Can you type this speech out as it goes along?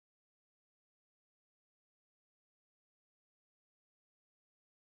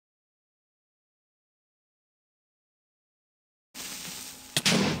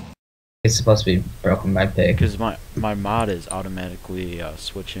it's supposed to be broken by pig. Because my mod is automatically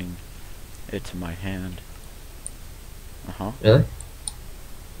switching it to my hand. Really?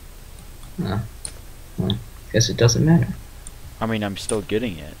 No. Well, guess it doesn't matter. I mean, I'm still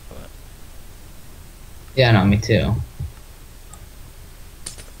getting it, but Yeah, no, me too.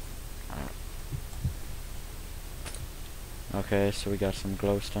 okay. So we got some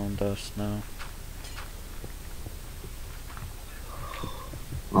glowstone dust now.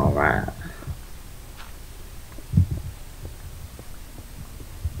 Alright.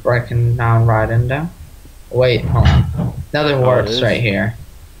 Breaking down, riding down. Wait, hold on. Another Oh, it works is? right here.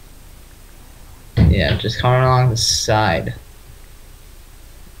 Yeah, just coming along the side.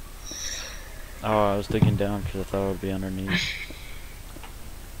 Oh, I was digging down because I thought it would be underneath.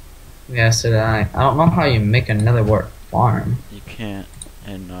 Yeah, so did I. I don't know how you make another work farm. You can't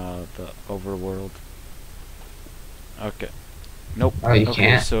in the overworld. Okay. Nope. Oh, you Okay,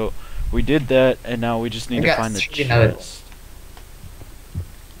 can't? so we did that, and now we just need I to got find the 3 another- chest.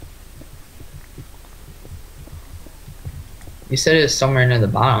 You said it was somewhere near the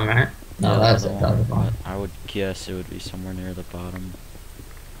bottom, right? No, Yeah, that's the at the other one, bottom. but I would guess it would be somewhere near the bottom.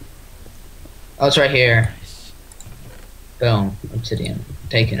 Oh, it's right here. Nice. Boom. Obsidian.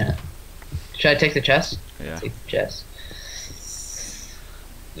 Taking it. Should I take the chest? Yeah. Take the chest.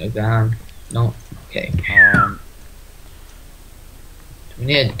 Go down. No. Okay. Do we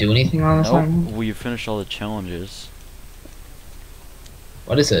need to do anything on this Nope. one? We finished all the challenges.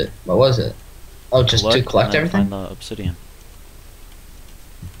 What is it? What was it? Oh, just to collect and then everything? Find the obsidian.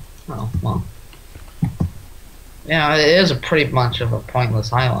 Oh, well. Yeah, it is a pretty much of a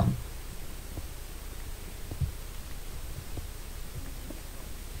pointless island.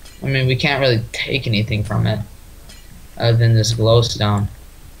 I mean, we can't really take anything from it other than this glowstone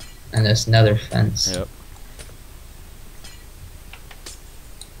and this nether fence. Yep.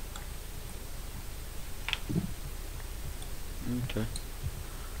 Okay.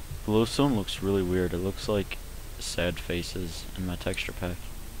 Glowstone looks really weird. It looks like sad faces in my texture pack.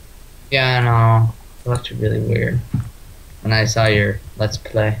 Yeah, I know. It looked really weird when I saw your Let's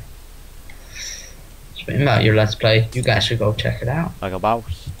Play. Speaking about your Let's Play, you guys should go check it out. Like a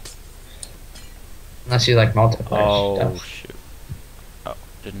boss. Unless you like multiplayer Oh stuff. shoot. Oh,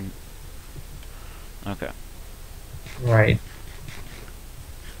 didn't. Okay. Right.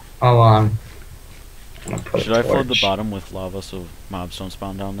 Oh, I'm gonna put Should a I flood the torch. bottom with lava so mobs don't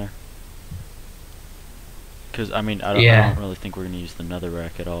spawn down there? Because I mean, I Yeah. don't really think we're gonna use the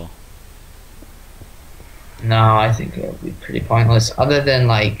netherrack at all. No, I think it would be pretty pointless. Other than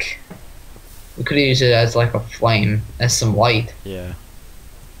like, we could use it as like a flame, as some light, Yeah.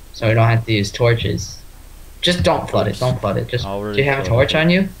 so we don't have to use torches. Just don't flood it. Oops. Don't flood it. Just. Already Do you have a flooded torch it. on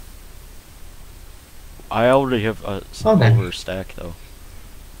you? I already have a Oh, then. overstack though.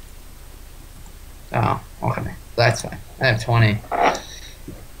 Oh, okay. That's fine. I have 20.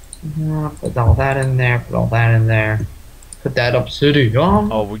 Put all that in there. Put all that in there. Put that obsidian.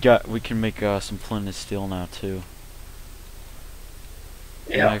 Oh, we can make some flint and steel now too.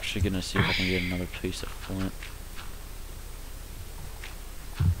 Yeah. I'm actually gonna see if I can get another piece of flint.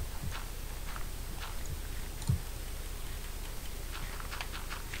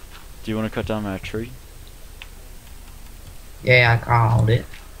 Do you want to cut down that tree? Yeah, I called it.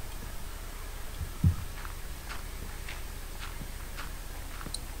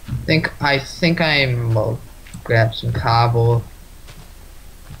 I think I'm will grab some cobble.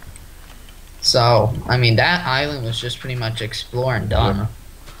 So, I mean, that island was just pretty much explore and done.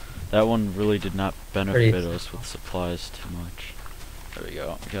 That one really did not benefit Pretty- us with supplies too much. There we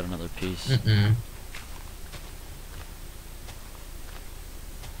go. We got another piece. Mm-mm.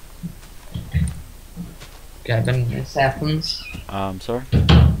 Got any saplings? Sorry? Got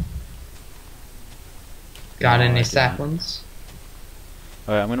No, I any do not. saplings?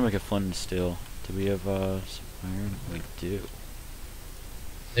 Alright, I'm gonna make a flint and steel. Do we have some iron? We do.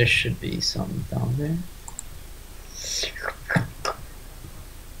 There should be some down there.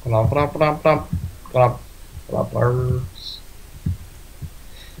 Blah, blah, blah, blah, blah, blah, birds.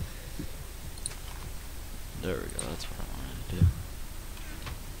 There we go, that's what I wanted to do.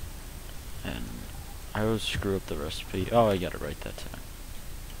 And I always screw up the recipe. Oh, I got it right that time.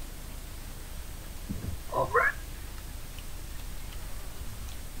 Alright.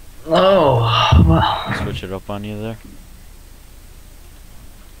 Oh, well. Switch it up on you there.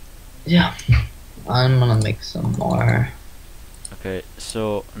 Yeah. I'm gonna make some more. Okay,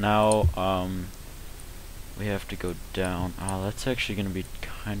 so now we have to go down. Oh, that's actually gonna be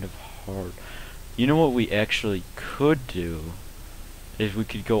kind of hard. You know what we actually could do is we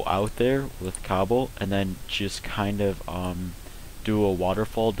could go out there with cobble and then just kind of do a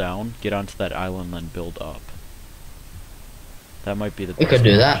waterfall down, get onto that island, then build up. That might be the We best could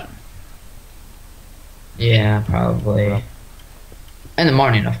do that. option. Yeah, probably. Well, In the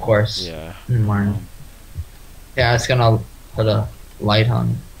morning, of course. yeah. In the morning. Yeah, it's gonna put a light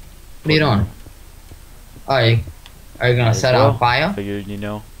on. What are you doing? Are you gonna Might as set well. on fire? Figured, you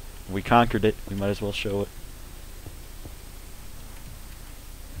know, we conquered it. We might as well show it.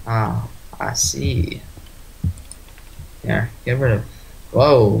 Ah, I see. Here, get rid of.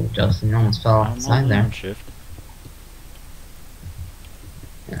 Whoa, Justin, you almost fell off the I'm side on there. shift.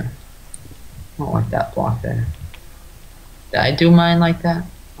 I don't like that block there. Did I do mine like that?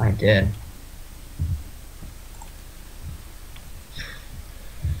 I did.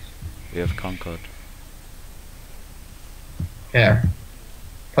 We have conquered. Here.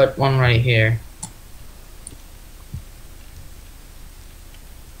 Put one right here.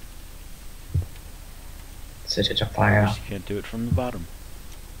 Such a fire. Just can't do it from the bottom.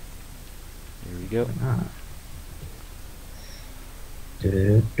 Here we go.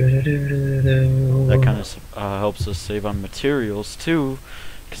 That kind of helps us save on materials too,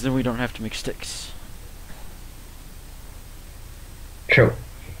 because then we don't have to make sticks. True.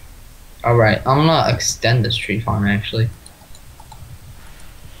 Alright, I'm gonna extend this tree farm actually.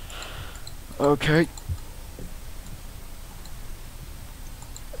 Okay.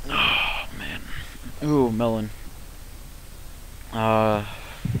 Oh man. Ooh, melon. Oh,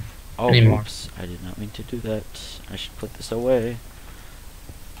 Any more? oops. I did not mean to do that. I should put this away.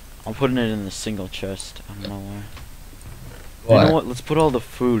 I'm putting it in the single chest. I don't know why. You know what? Let's put all the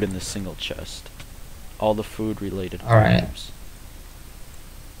food in the single chest. All the food related Alright. items.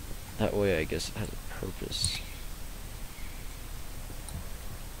 That way I guess it has a purpose.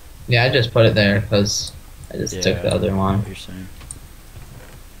 Yeah, I just put it there because I just took the other I know one. what you're saying.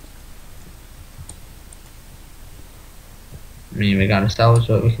 I mean, we gotta salvage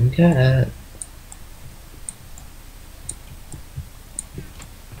what we can get.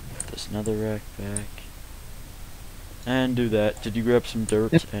 This nether rack back. And do that. Did you grab some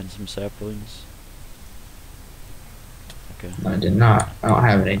dirt and some saplings? Okay. No, I did not. I don't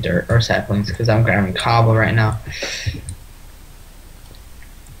have any dirt or saplings because I'm grabbing cobble right now.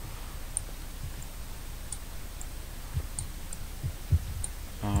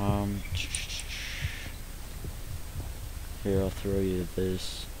 Here, I'll throw you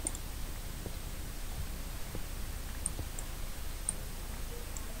this.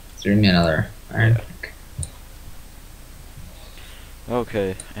 Threw me another iron Yeah. pick.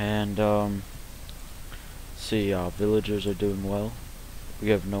 Okay, and see, villagers are doing well. We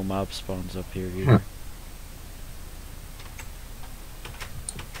have no mob spawns up here either.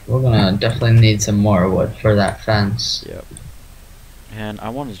 We're gonna definitely need some more wood for that fence. Yep. And I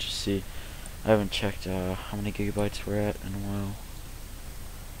wanted to just see, I haven't checked how many gigabytes we're at in a while.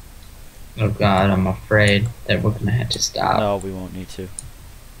 Oh god, I'm afraid that we're gonna have to stop. No, we won't need to.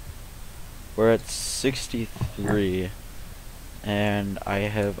 We're at 63, and I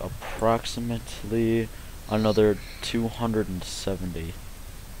have approximately another 270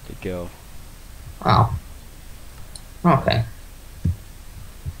 to go. Wow. Okay.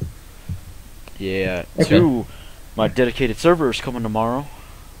 Yeah, Okay. my dedicated server is coming tomorrow.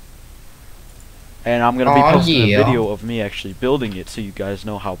 And I'm gonna be Aw, posting yeah. a video of me actually building it so you guys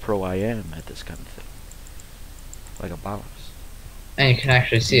know how pro I am at this kind of thing. Like a boss. And you can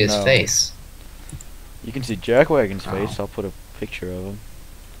actually see his No. face. You can see Jackwagon's Oh. face. I'll put a picture of him.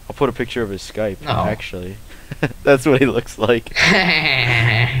 I'll put a picture of his Skype, No. actually. That's what he looks like.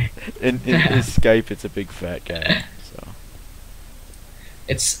 In his Skype, it's a big fat guy. So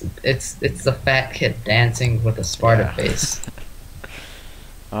it's the fat kid dancing with a Sparta Yeah. face.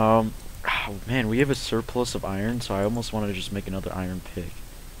 oh man, we have a surplus of iron, so I almost want to just make another iron pick.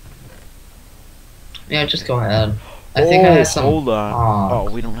 Yeah, just go ahead. I think I have some. Hold on. Aw. Oh,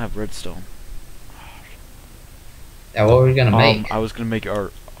 we don't have redstone. Yeah, what were we gonna make? I was gonna make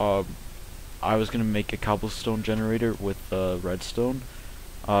I was gonna make a cobblestone generator with redstone,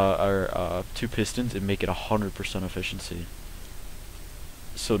 or 2 pistons, and make it 100% efficiency.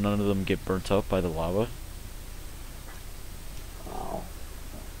 So none of them get burnt up by the lava. Oh.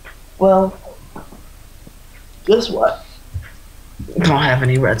 Well, guess what? We don't have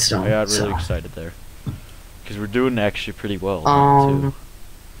any redstone. I got really so. excited there, because we're doing actually pretty well too.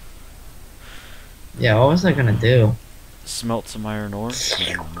 Yeah, what was I gonna do? Smelt some iron ore.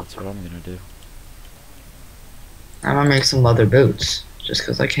 Yeah, that's what I'm gonna do. I'm gonna make some leather boots, just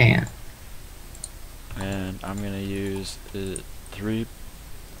 'cause I can. And I'm gonna use 3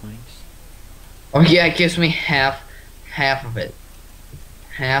 planks. Oh yeah, it gives me half of it.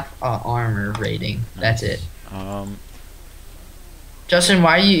 Half armor rating. That's Nice. it. Justin,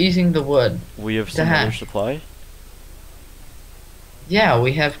 why are you using the wood? We have The some other heck? supply? Yeah,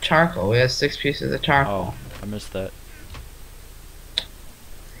 we have charcoal. We have 6 pieces of charcoal. Oh, I missed that.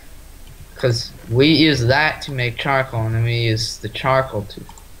 Because we use that to make charcoal, and then we use the charcoal to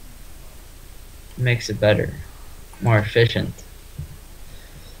makes it better, more efficient.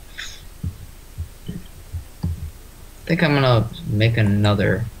 I think I'm gonna make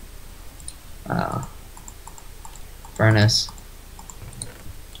another furnace.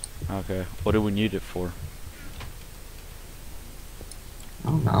 Okay. What do we need it for? I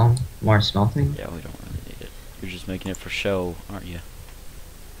don't know, more smelting? Yeah, we don't really need it. You're just making it for show, aren't you?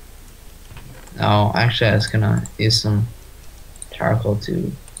 No, actually I was gonna use some charcoal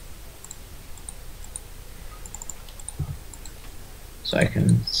to so I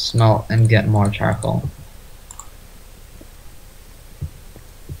can smelt and get more charcoal.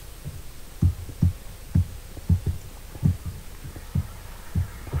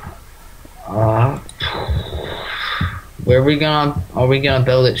 Uh, where are we gonna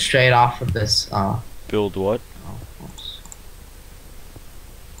build it straight off of this Build what? oops.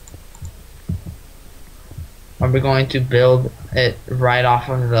 Are we going to build it right off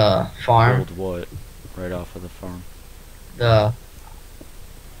of the farm? Build what? Right off of the farm. The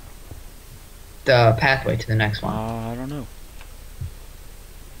pathway to the next one. I don't know.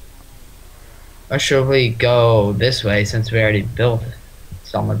 Or should we go this way since we already built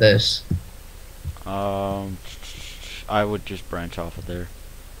some of this? I would just branch off of there.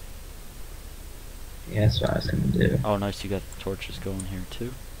 Yeah, that's what I was gonna do. Oh, nice, you got the torches going here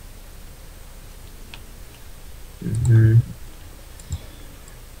too. Hmm.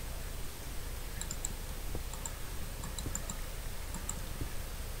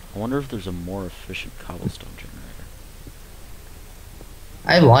 I wonder if there's a more efficient cobblestone generator.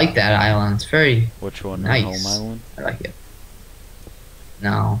 I like that island. It's very Which one? nice. Home Island? I like it.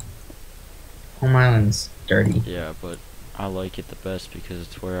 No. Home Island's dirty. Yeah, but I like it the best because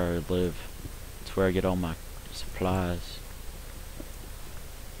it's where I live. It's where I get all my supplies.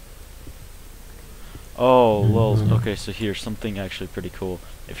 Oh, lol. Mhm. Okay, so here's something actually pretty cool.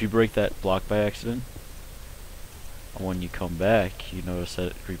 If you break that block by accident, when you come back, you notice that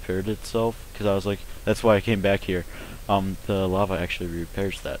it repaired itself. Because I was like, that's why I came back here. The lava actually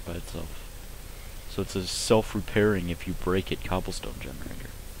repairs that by itself. So it's a self-repairing if you break it cobblestone generator.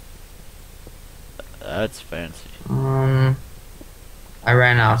 That's fancy. I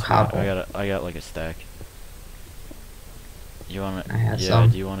ran out of That's what- cobble. I got like a stack. You wanna? I have Yeah. some.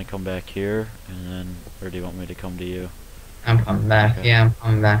 Do you wanna come back here, and then, or do you want me to come to you? I'm coming back. Okay. Yeah, I'm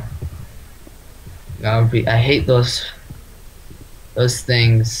coming back. I hate those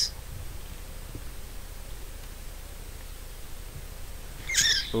things.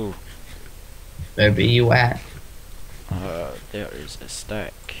 Ooh. Where be you at? There is a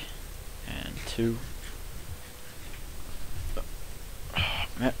stack, and 2.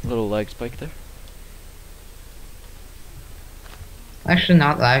 Man, little leg spike there. Actually,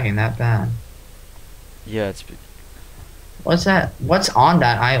 not lagging that bad. Yeah, it's. What's that? What's on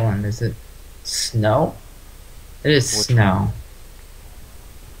that island? Is it snow? It is Which snow.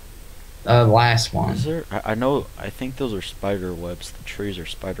 The last one. Is there? I know. I think those are spider webs. The trees are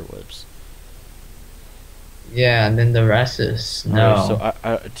spider webs. Yeah, and then the rest is snow.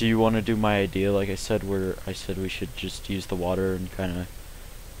 Alright, so do you want to do my idea? Like I said, where I said we should just use the water and kind of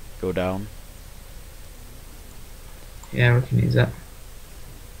go down. Yeah, we can use that.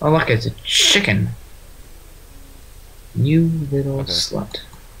 Oh, look, it's a chicken. You little Okay. slut.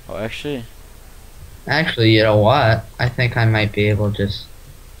 Oh, actually, Actually, you know what? I think I might be able to just.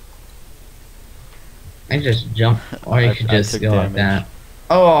 I can just jump, or you I- could I just took go like damage. that.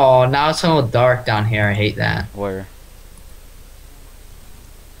 Oh, now it's a little dark down here. I hate that. where?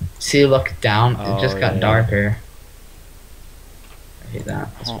 See, look down. Oh, It just got yeah. darker. I hate that.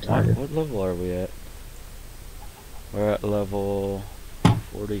 That's Oh, retarded. what level are we at? We're at level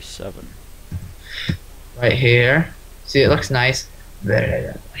 47. Right here. See, it looks nice.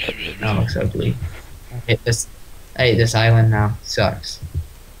 There. Now it looks ugly. I hate this island now. Sucks.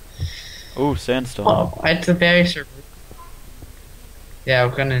 Ooh, sandstone. Oh, it's a very Yeah,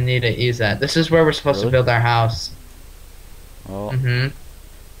 we're gonna need to use that. This is where we're supposed Really? to build our house. Well, Mm-hmm.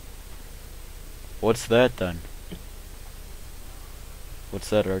 what's that then? What's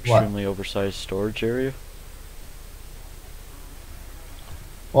that? Our extremely oversized storage area?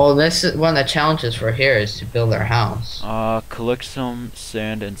 Well, this is one of the challenges for here is to build our house. Collect some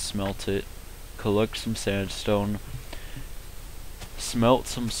sand and smelt it. Collect some sandstone. Smelt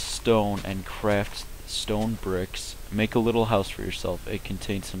some stone and craft stone bricks. Make a little house for yourself. It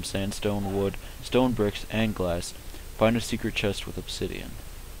contains some sandstone, wood, stone bricks, and glass. Find a secret chest with obsidian.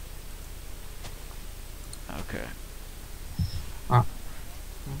 Okay.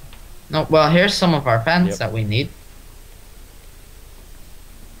 No, well, here's some of our fence Yep. that we need.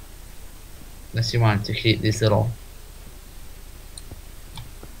 Unless you wanted to keep these little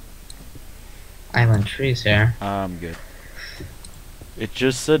island trees here. I'm good. It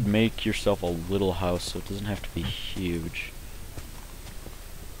just said make yourself a little house, so it doesn't have to be huge.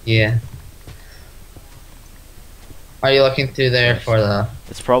 Yeah. Are you looking through there Yes. for the...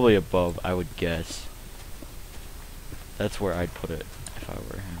 It's probably above, I would guess. That's where I'd put it if I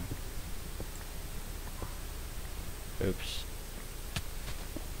were him. Oops.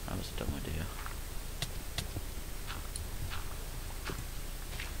 That was a dumb idea.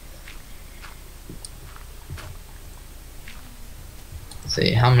 Let's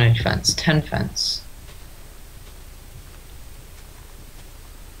see, how many fence? 10 fence.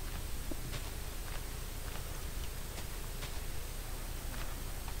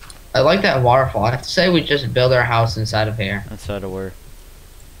 I like that waterfall. I have to say we just build our house inside of here. Inside of where?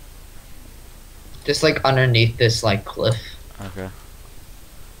 Just like underneath this like cliff. Okay.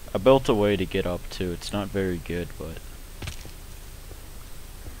 I built a way to get up too. It's not very good, but...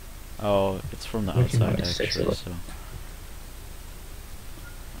 Oh, it's from the We can outside always fix actually, it. so...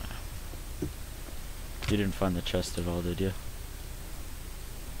 You didn't find the chest at all, did you?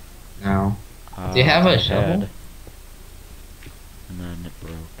 No. Do you have a I shovel? had, and then it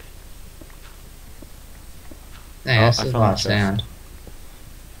broke. Yeah, Oh, this I is a found lot the of chest. sand.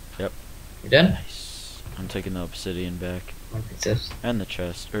 Yep. You done? Nice. I'm taking the obsidian back. What is this? And the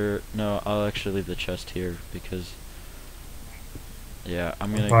chest. Or, no, I'll actually leave the chest here, because... Yeah,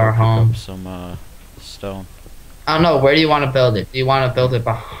 I'm gonna Far go pick home. up some, stone. I don't know, where do you want to build it? Do you want to build it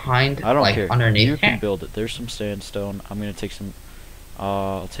behind, I don't like care. underneath You can here? build it. There's some sandstone. I'm gonna take some...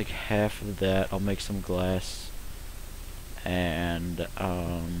 I'll take half of that. I'll make some glass. And,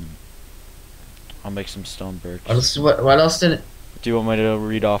 I'll make some stone bricks. What else did it? Do you want me to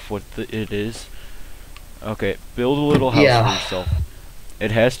read off what it is? Okay, build a little house Yeah. for yourself.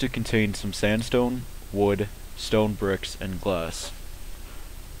 It has to contain some sandstone, wood, stone bricks, and glass.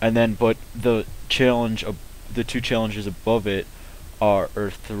 And then, but the two challenges above it are, or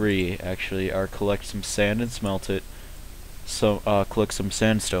three actually, are collect some sand and smelt it. So, collect some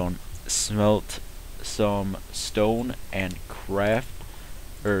sandstone, smelt some stone, and craft,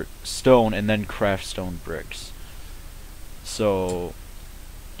 or stone, and then craft stone bricks. So,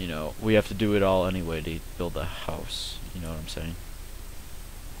 you know, we have to do it all anyway to build a house. You know what I'm saying?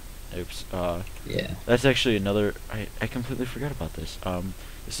 Oops. Yeah. That's actually another... I completely forgot about this.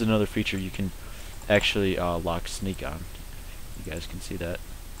 This is another feature you can actually lock sneak on. You guys can see that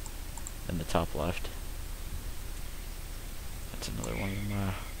in the top left. That's another one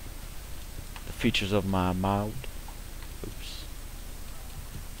of the features of my mod. Oops.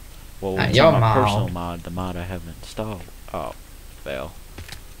 Well, it's your on my mod. personal mod, the mod I have installed. Oh, fail.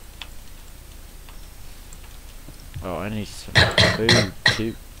 Oh, I need some food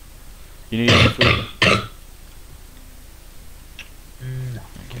too. You need any food? No.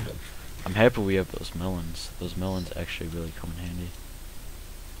 Okay. I'm happy we have those melons. Those melons actually really come in handy.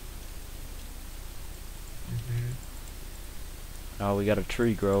 Mhm. Oh, we got a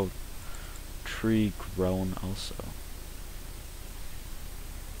tree grown also.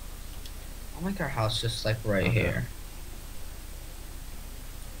 I'll make our house just like right Okay. here.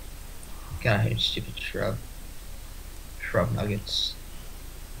 Got a huge stupid shrub. Shrub nuggets.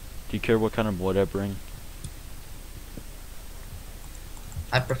 Do you care what kind of wood I bring?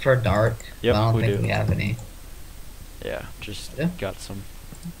 I prefer dark. Yep, but I don't we think do. we have any. Yeah, just Yeah. got some.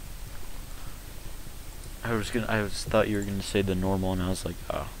 I thought you were gonna say the normal, and I was like,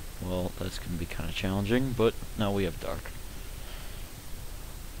 oh, well, that's gonna be kind of challenging. But now we have dark.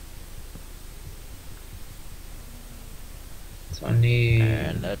 So I need.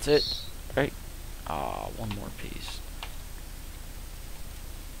 And that's it. Right? One more piece.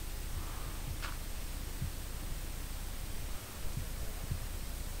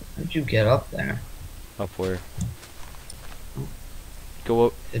 How'd you get up there? Up where? Go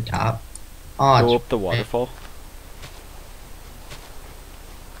up. The top. Oh, Go it's up the waterfall.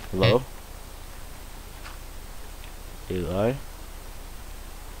 Hello? Eli?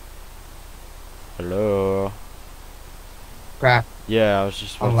 Hello? crap. Yeah, I was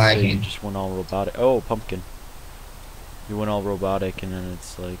just I'm about to say you lagging. just went all robotic. Oh, pumpkin. You went all robotic and then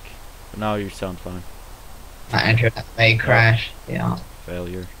it's like... Now you sound fine. My internet may crash. Yeah.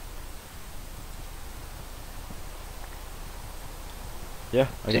 Failure. Yeah,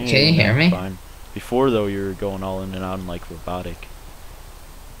 I Can hear you hear now, me? Fine. Before though, you were going all in and out and like robotic.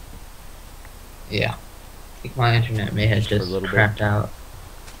 Yeah. think my internet may have Just for a just little bit. crapped out.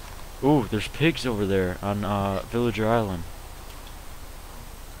 Ooh, there's pigs over there on Villager Island.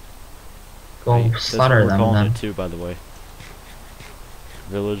 Go Wait, that's what slaughter we're them calling then. it too, by the way.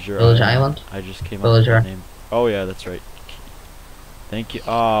 Villager Village Island. Island? I just came up Villager. with the name. Oh yeah, that's right. Thank you.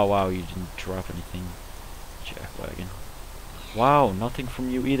 Oh wow, you didn't drop anything, jackwagon. Wow, nothing from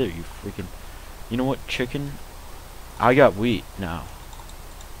you either. You freaking. You know what, chicken? I got wheat now.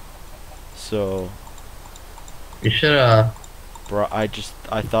 So, You should bro, I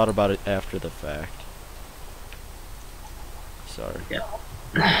thought about it after the fact. Sorry.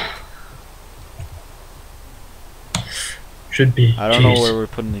 should be. I don't know Jeez. where we're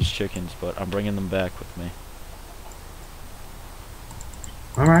putting these chickens, but I'm bringing them back with me.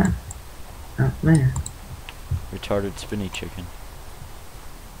 All right. Oh man. Retarded spinny chicken.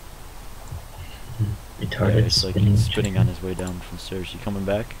 Retarded. Yeah, it's like he's spinning on his way down from the stairs. You coming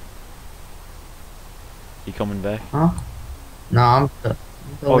back? You coming back? Huh? No, I'm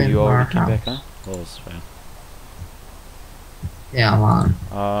Oh, you our already came back, house. huh? Well, it's fine. Yeah, I'm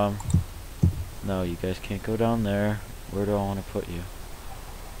on. No, you guys can't go down there. Where do I want to put you?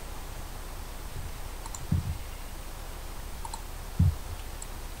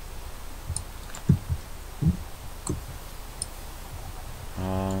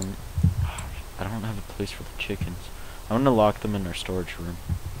 I don't have a place for the chickens. I'm gonna lock them in our storage room.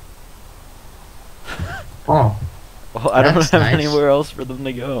 Oh, Well, I don't That's have nice. anywhere else for them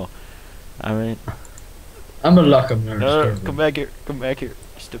to go. I mean, I'm gonna lock them there. no, come back here,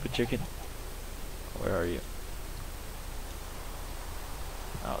 stupid chicken. Where are you?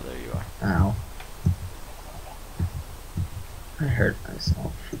 Oh, there you are. Ow. I hurt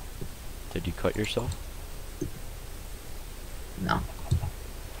myself. Did you cut yourself? No.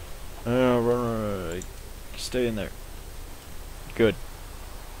 Run. Stay in there. Good.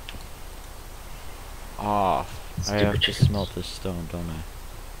 Ah, I Stupid have to chickens. smelt this stone, don't I?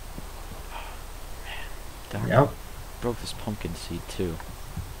 Man, darn it. Yep. Broke this pumpkin seed too.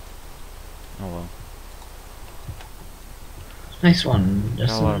 Oh well. Nice one.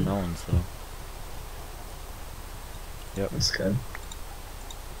 Just Got a lot of melons though. Yep. That's good.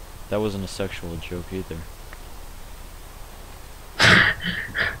 That wasn't a sexual joke either.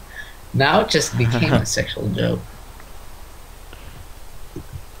 Now it just became a sexual joke.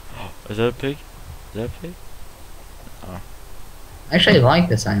 Is that a pig? Is that a pig? Oh. I actually like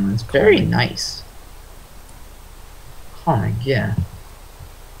this island. It's very nice. Calming, yeah.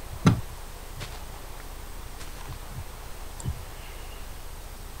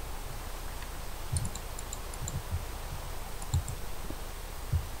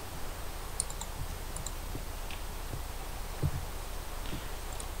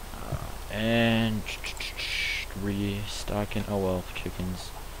 And restocking. Oh well,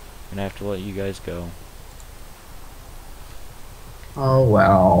 chickens. I'm gonna have to let you guys go. Oh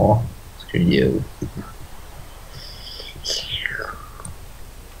well. Screw you.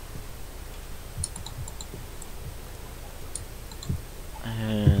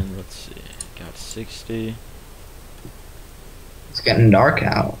 And let's see, got 60. It's getting dark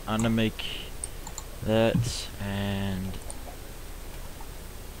out. I'm gonna make that and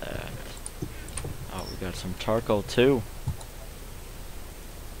that. Oh, we got some charcoal too.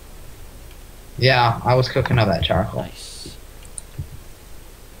 Yeah, I was cooking up that charcoal. Nice.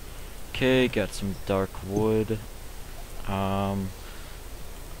 Okay, got some dark wood. So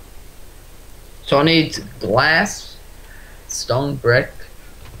I need glass, stone brick,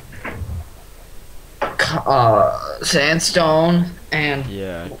 sandstone, and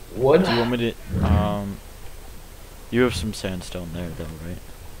Yeah. wood. Do you want me to? You have some sandstone there, though, right?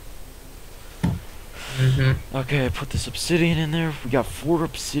 Mm-hmm. Okay, I put this obsidian in there. We got 4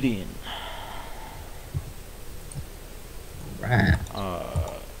 obsidian. Right.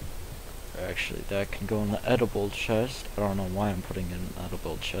 Actually, that can go in the edible chest. I don't know why I'm putting it in an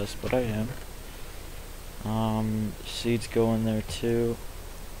edible chest, but I am. Seeds go in there too.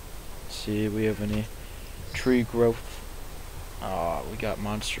 Let's see, we have any tree growth. We got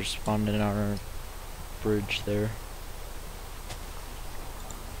monsters spawned in our bridge there.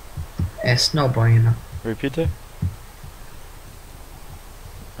 Es no bueno. Repeat that?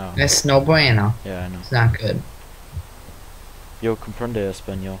 Oh. Es no bueno. Yeah, I know. It's not good. Yo comprende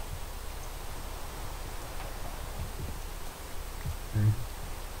español.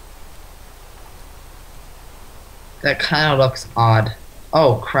 That kind of looks odd.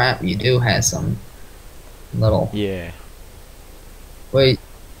 Oh crap! You do have some little. Yeah. Wait.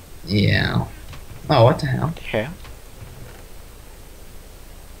 Yeah. Oh, what the hell? Yeah.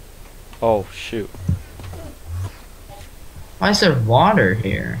 Oh shoot. Why is there water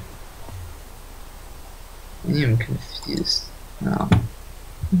here? I am confused. Oh.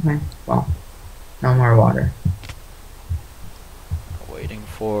 Okay. Well, no more water. Waiting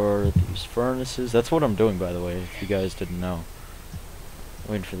for these furnaces. That's what I'm doing, by the way, if you guys didn't know.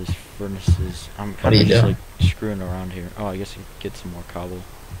 Waiting for these furnaces. I'm What kind are of you just doing? like screwing around here. Oh, I guess you get some more cobble.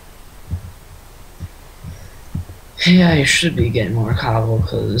 Yeah, you should be getting more cobble,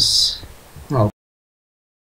 because